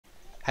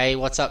Hey,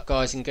 what's up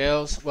guys and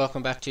girls?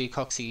 Welcome back to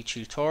Coxie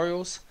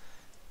Tutorials.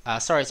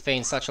 Sorry it's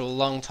been such a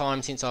long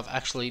time since I've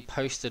actually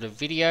posted a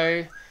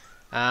video.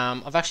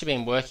 I've actually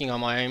been working on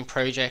my own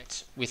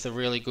project with a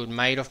really good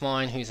mate of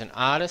mine who's an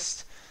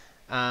artist.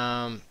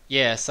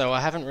 Yeah, so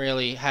I haven't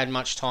really had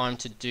much time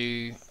to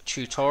do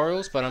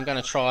tutorials, but I'm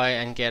going to try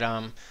and get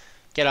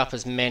up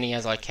as many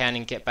as I can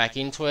and get back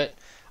into it.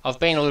 I've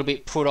been a little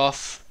bit put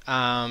off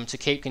to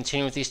keep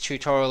continuing with this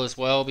tutorial as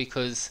well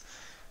because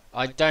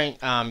I don't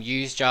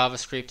use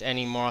JavaScript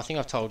anymore. I think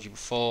I've told you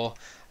before,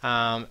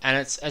 and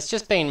it's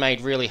just been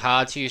made really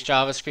hard to use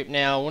JavaScript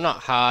now. Well, not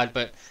hard,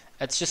 but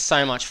it's just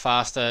so much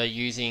faster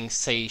using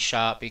C#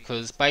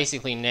 because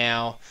basically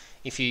now,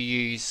 if you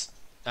use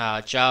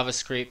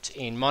JavaScript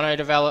in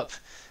MonoDevelop,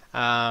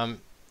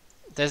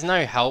 there's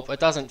no help.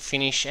 It doesn't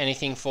finish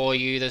anything for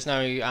you. There's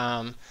no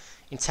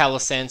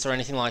IntelliSense or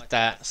anything like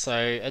that.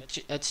 So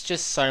it's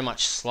just so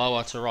much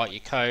slower to write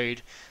your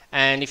code.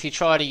 And if you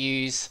try to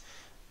use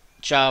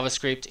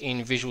JavaScript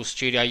in Visual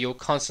Studio, you'll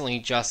constantly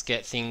just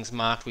get things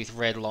marked with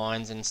red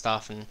lines and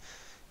stuff and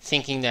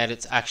thinking that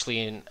it's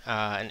actually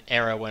an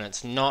error when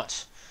it's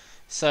not.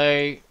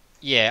 So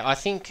yeah, I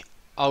think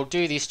I'll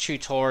do this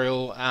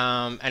tutorial,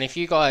 and if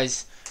you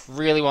guys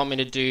really want me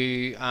to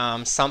do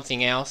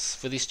something else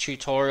for this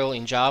tutorial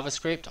in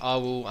JavaScript,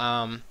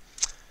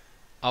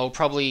 I'll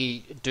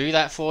probably do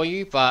that for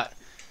you, but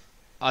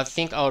I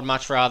think I would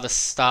much rather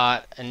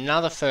start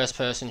another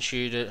first-person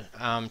shooter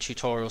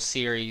tutorial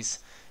series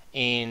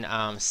in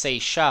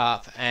C#,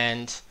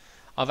 and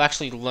I've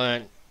actually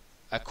learnt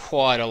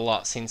quite a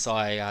lot since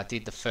I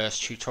did the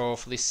first tutorial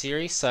for this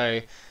series, so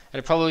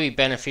it'll probably be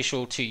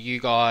beneficial to you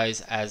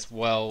guys as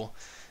well,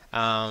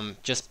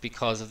 just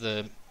because of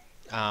the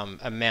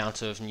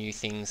amount of new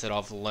things that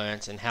I've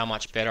learnt and how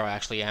much better I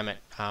actually am at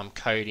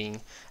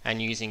coding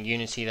and using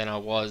Unity than I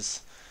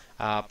was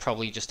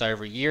probably just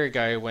over a year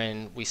ago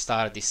when we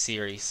started this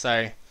series.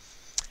 So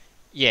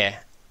yeah,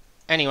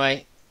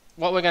 anyway,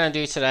 what we're going to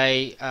do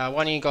today,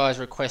 one of you guys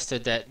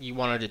requested that you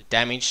wanted a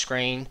damage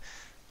screen.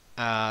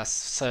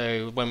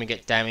 So when we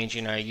get damage,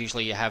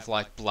 usually you have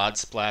like blood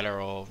splatter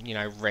or,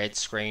 red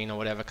screen or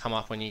whatever come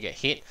up when you get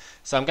hit.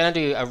 So I'm going to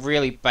do a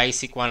really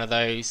basic one of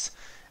those,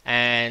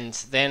 and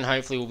then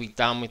hopefully we'll be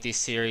done with this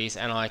series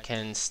and I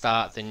can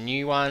start the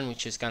new one,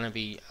 which is going to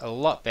be a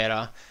lot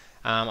better.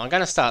 I'm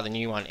going to start the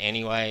new one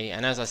anyway,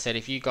 and as I said,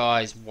 if you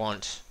guys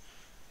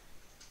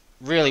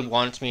really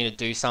want me to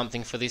do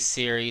something for this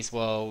series,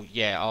 well,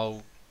 yeah,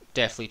 I'll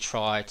definitely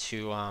try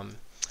to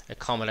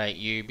accommodate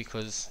you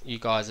because you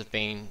guys have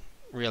been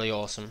really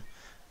awesome,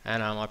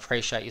 and I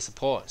appreciate your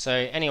support. So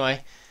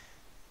anyway,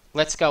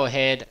 let's go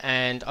ahead,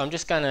 and I'm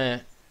just going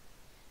to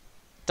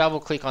double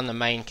click on the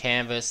main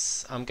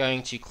canvas. I'm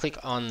going to click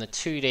on the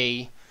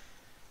 2D.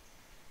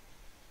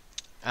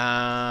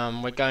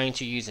 We're going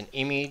to use an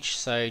image,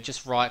 so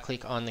just right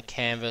click on the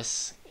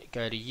canvas,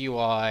 go to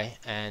UI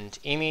and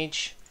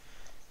image,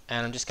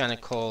 and I'm just going to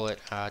call it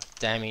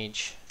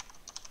damage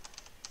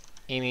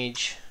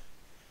image.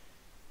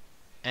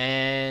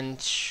 And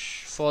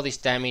for this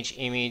damage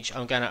image,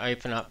 I'm going to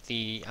open up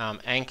the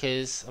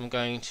anchors. I'm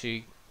going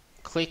to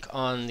click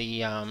on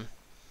the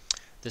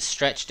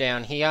stretch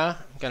down here.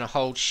 I'm going to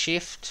hold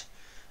shift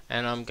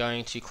and I'm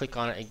going to click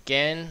on it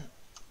again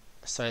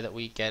so that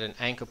we get an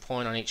anchor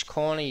point on each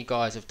corner. You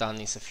guys have done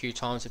this a few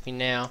times with me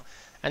now,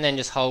 and then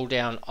just hold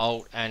down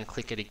Alt and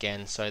click it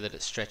again so that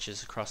it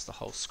stretches across the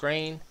whole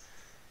screen.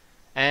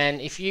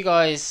 And if you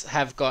guys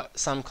have got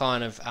some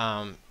kind of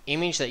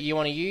image that you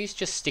want to use,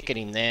 just stick it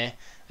in there.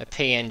 A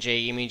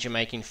PNG image you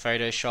make in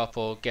Photoshop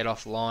or get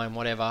offline,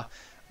 whatever.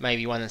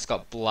 Maybe one that's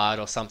got blood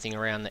or something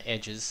around the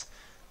edges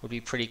would be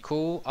pretty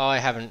cool. I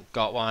haven't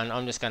got one.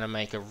 I'm just going to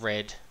make a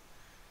red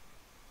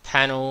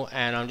panel,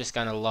 and I'm just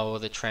going to lower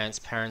the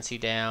transparency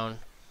down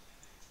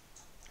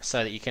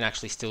so that you can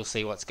actually still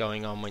see what's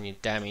going on when you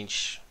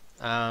damage.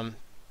 Yeah,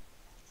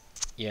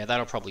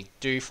 that'll probably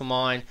do for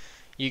mine.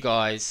 You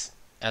guys,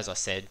 as I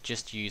said,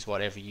 just use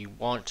whatever you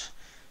want.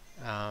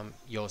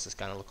 Yours is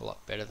going to look a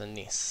lot better than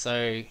this.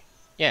 So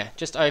yeah,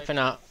 just open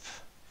up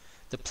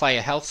the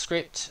player health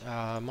script.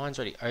 Mine's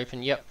already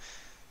open. Yep.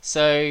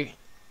 So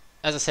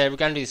as I said, we're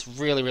going to do this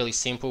really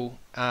simple.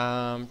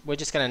 We're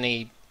just going to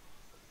need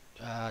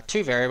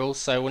two variables.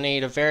 So we'll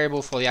need a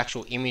variable for the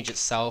actual image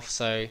itself.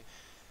 So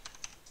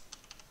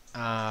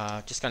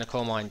just going to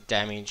call mine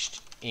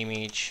damaged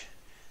image,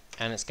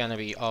 and it's going to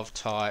be of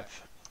type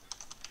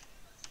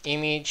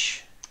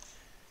image.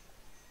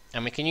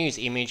 And we can use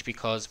image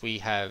because we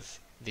have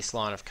this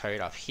line of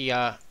code up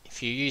here.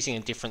 If you're using a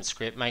different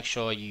script, make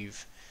sure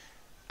you've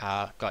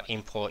got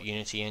import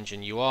Unity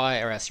Engine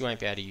UI, or else you won't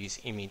be able to use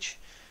image.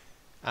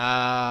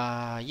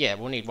 Yeah,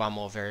 we'll need one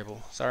more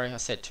variable. Sorry, I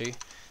said two.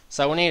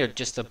 So we'll need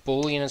just a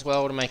boolean as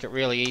well to make it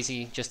really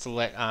easy, just to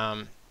let,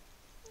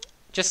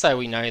 just so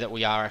we know that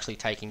we are actually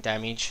taking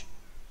damage.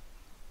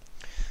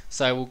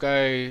 So we'll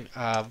go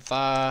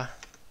var,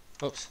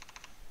 oops,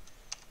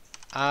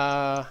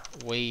 are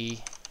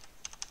we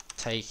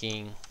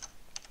taking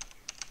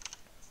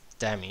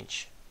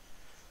damage,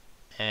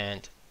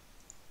 and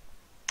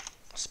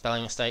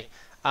spelling mistake,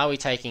 are we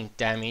taking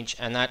damage,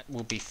 and that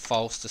will be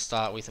false to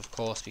start with, of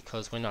course,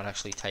 because we're not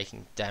actually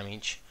taking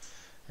damage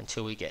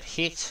until we get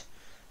hit.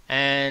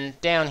 And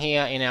down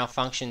here in our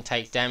function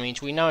take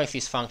damage, we know if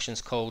this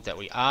function's called that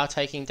we are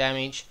taking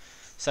damage,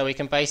 so we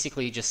can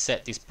basically just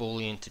set this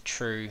boolean to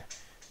true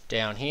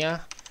down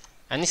here.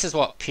 And this is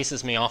what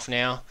pisses me off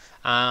now.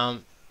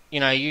 You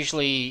know,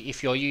 usually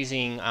if you're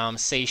using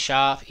C#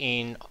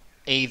 in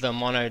either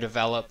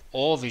MonoDevelop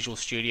or Visual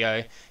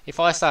Studio, if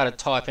I started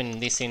typing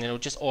this in, it'll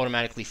just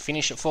automatically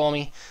finish it for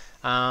me.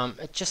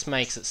 It just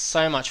makes it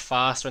so much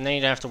faster, and then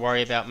you don't have to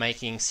worry about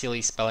making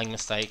silly spelling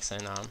mistakes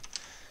and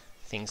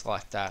things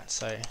like that.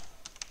 So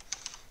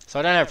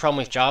I don't have a problem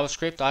with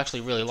JavaScript. I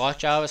actually really like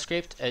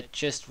JavaScript. It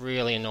just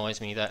really annoys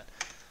me that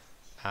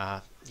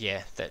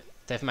yeah, that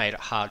they've made it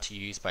hard to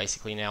use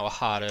basically now, or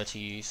harder to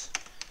use.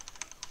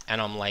 And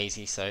I'm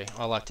lazy, so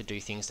I like to do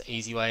things the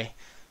easy way.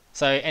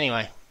 So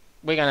anyway,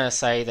 we're going to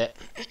say that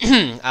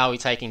are we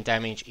taking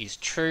damage is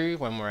true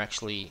when we're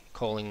actually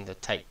calling the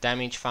take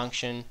damage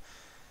function.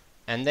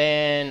 And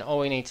then all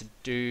we need to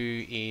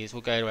do is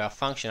we'll go to our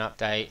function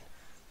update,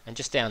 and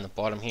just down the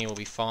bottom here will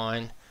be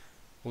fine.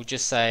 We'll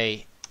just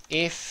say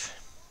if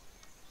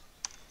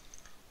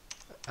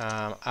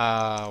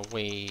are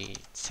we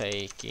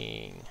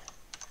taking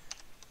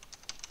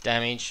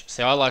damage.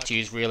 So I like to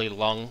use really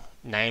long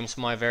names for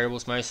my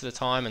variables most of the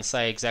time and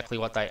say exactly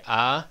what they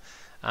are.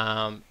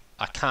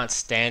 I can't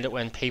stand it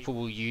when people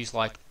will use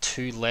like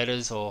 2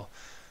 letters or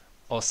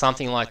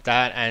something like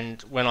that,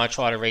 and when I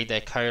try to read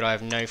their code I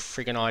have no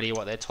friggin' idea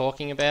what they're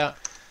talking about.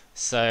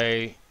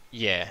 So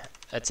yeah,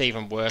 it's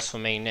even worse for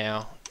me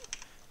now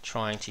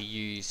trying to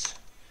use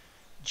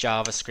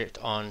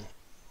JavaScript on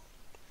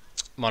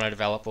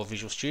MonoDevelop or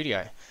Visual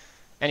Studio.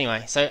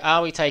 Anyway, so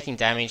are we taking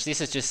damage?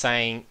 This is just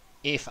saying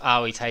if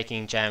are we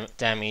taking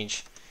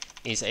damage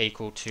is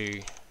equal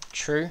to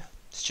true.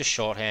 It's just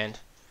shorthand.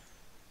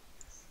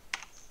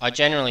 I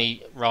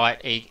generally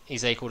write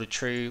is equal to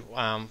true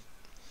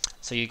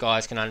so you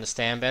guys can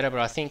understand better, but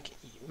I think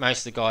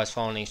most of the guys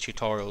following these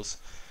tutorials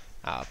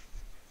are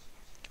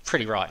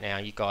pretty right now.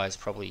 You guys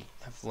probably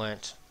have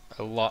learnt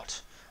a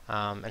lot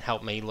and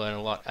helped me learn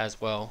a lot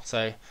as well.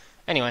 So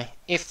anyway,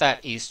 if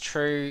that is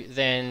true,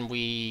 then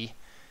we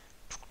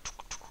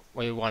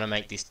want to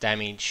make this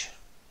damaged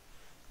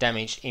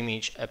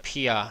image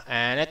appear,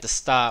 and at the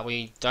start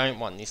we don't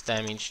want this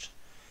damaged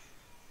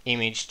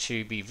image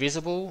to be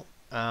visible,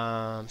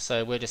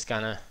 so we're just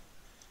gonna,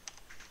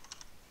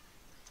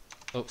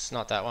 oops,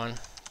 not that one,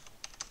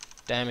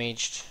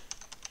 damaged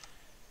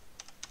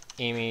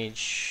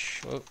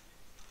image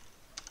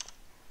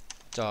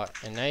dot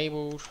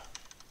enabled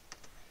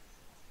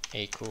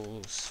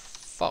equals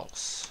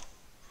false.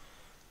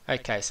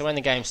 Okay, so when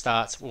the game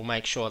starts we'll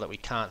make sure that we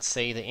can't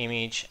see the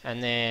image,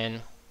 and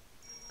then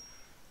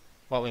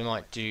what we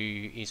might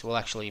do is we'll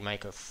actually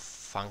make a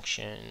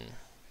function.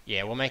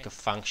 Yeah, we'll make a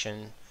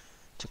function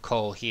to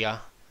call here.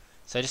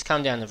 So just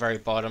come down the very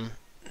bottom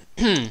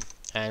and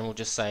we'll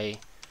just say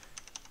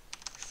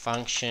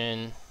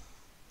function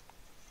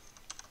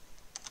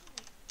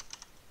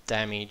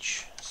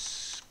damage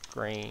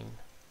screen,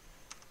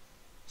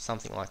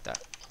 something like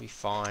that will be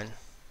fine.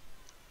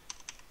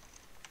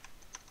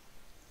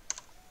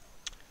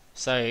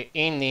 So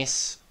in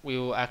this we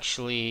will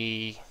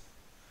actually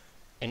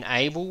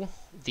enable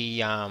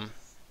the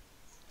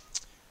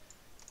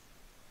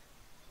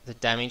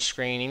damage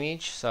screen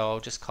image, so I'll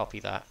just copy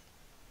that,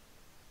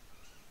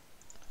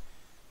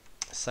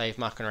 save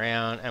mucking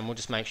around, and we'll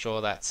just make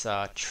sure that's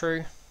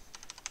true.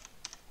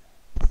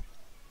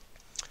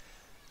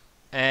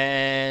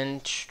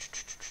 And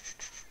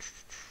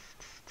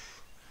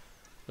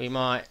we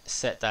might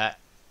set that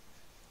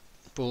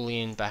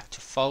boolean back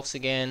to false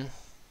again.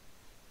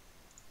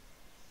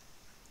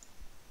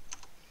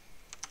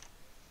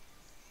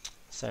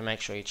 So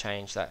make sure you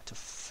change that to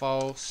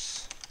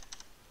false,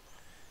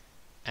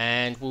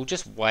 and we'll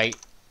just wait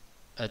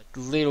a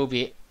little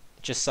bit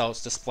just so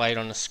it's displayed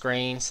on the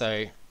screen,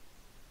 so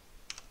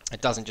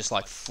it doesn't just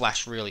like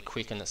flash really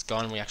quick and it's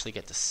gone. We actually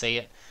get to see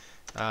it.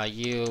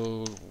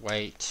 You'll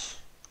wait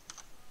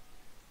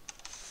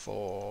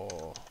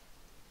for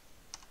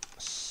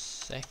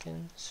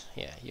seconds.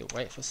 Yeah, you'll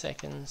wait for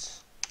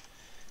seconds,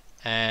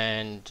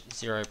 and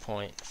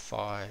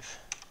 0.5.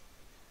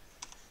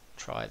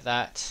 Try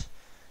that.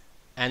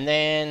 And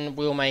then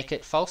we'll make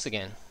it false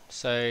again,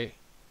 so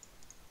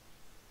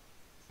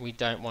we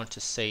don't want to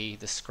see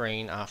the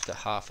screen after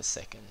half a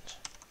second.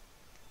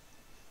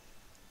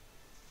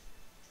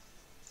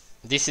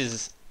 This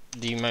is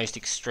the most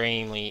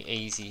extremely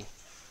easy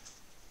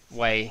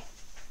way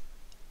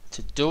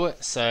to do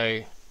it,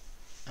 so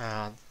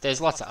there's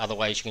lots of other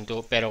ways you can do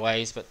it, better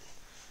ways, but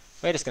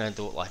we're just going to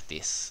do it like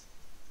this.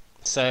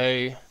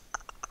 So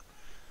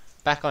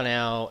back on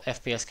our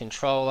FPS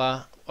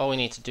controller, all we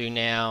need to do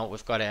now,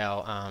 we've got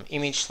our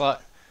image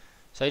slot,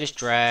 so just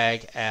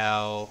drag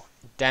our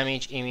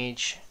damage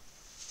image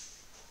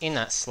in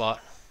that slot,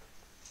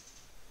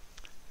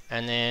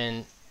 and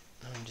then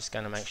I'm just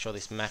going to make sure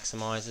this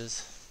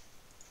maximizes.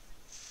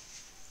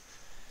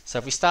 So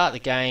if we start the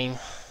game,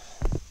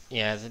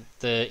 yeah,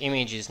 the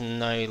image is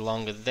no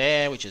longer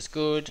there, which is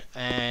good.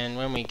 And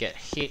when we get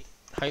hit,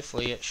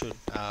 hopefully it should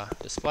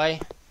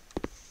display.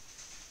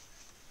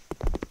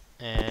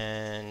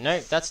 And no,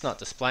 that's not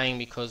displaying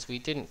because we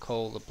didn't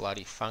call the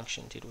bloody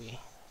function, did we?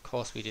 Of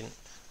course we didn't.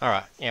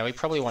 Alright, yeah, we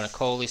probably want to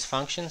call this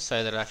function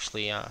so that it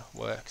actually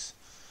works.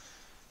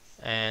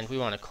 And we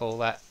want to call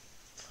that.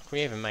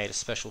 We even made a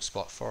special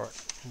spot for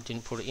it and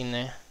didn't put it in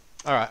there.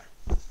 Alright.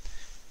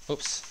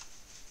 Oops.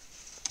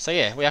 So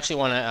yeah, we actually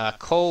want to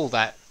call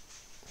that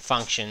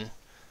function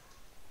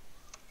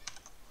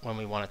when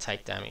we want to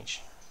take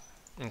damage.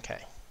 Okay,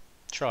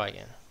 try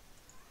again.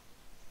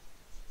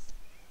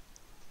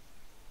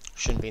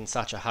 Shouldn't be in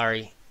such a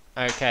hurry.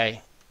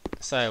 Okay,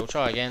 so we'll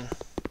try again.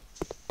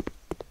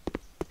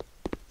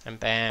 And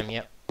bam,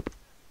 yep,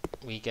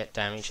 we get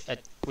damage.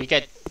 We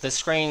get the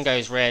screen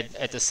goes red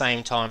at the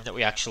same time that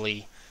we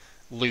actually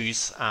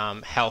lose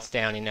health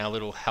down in our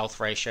little health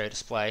ratio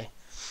display.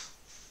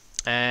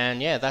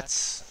 And yeah,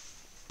 that's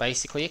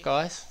basically it,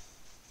 guys.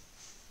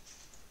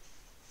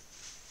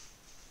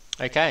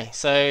 Okay,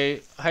 so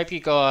I hope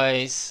you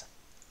guys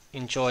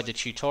enjoyed the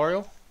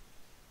tutorial.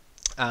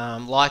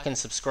 Like and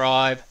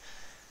subscribe,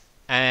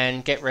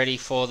 and get ready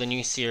for the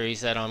new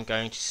series that I'm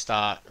going to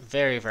start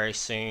very, very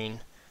soon.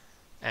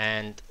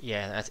 And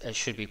yeah, it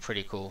should be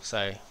pretty cool.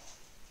 So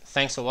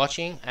thanks for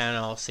watching, and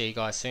I'll see you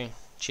guys soon.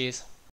 Cheers.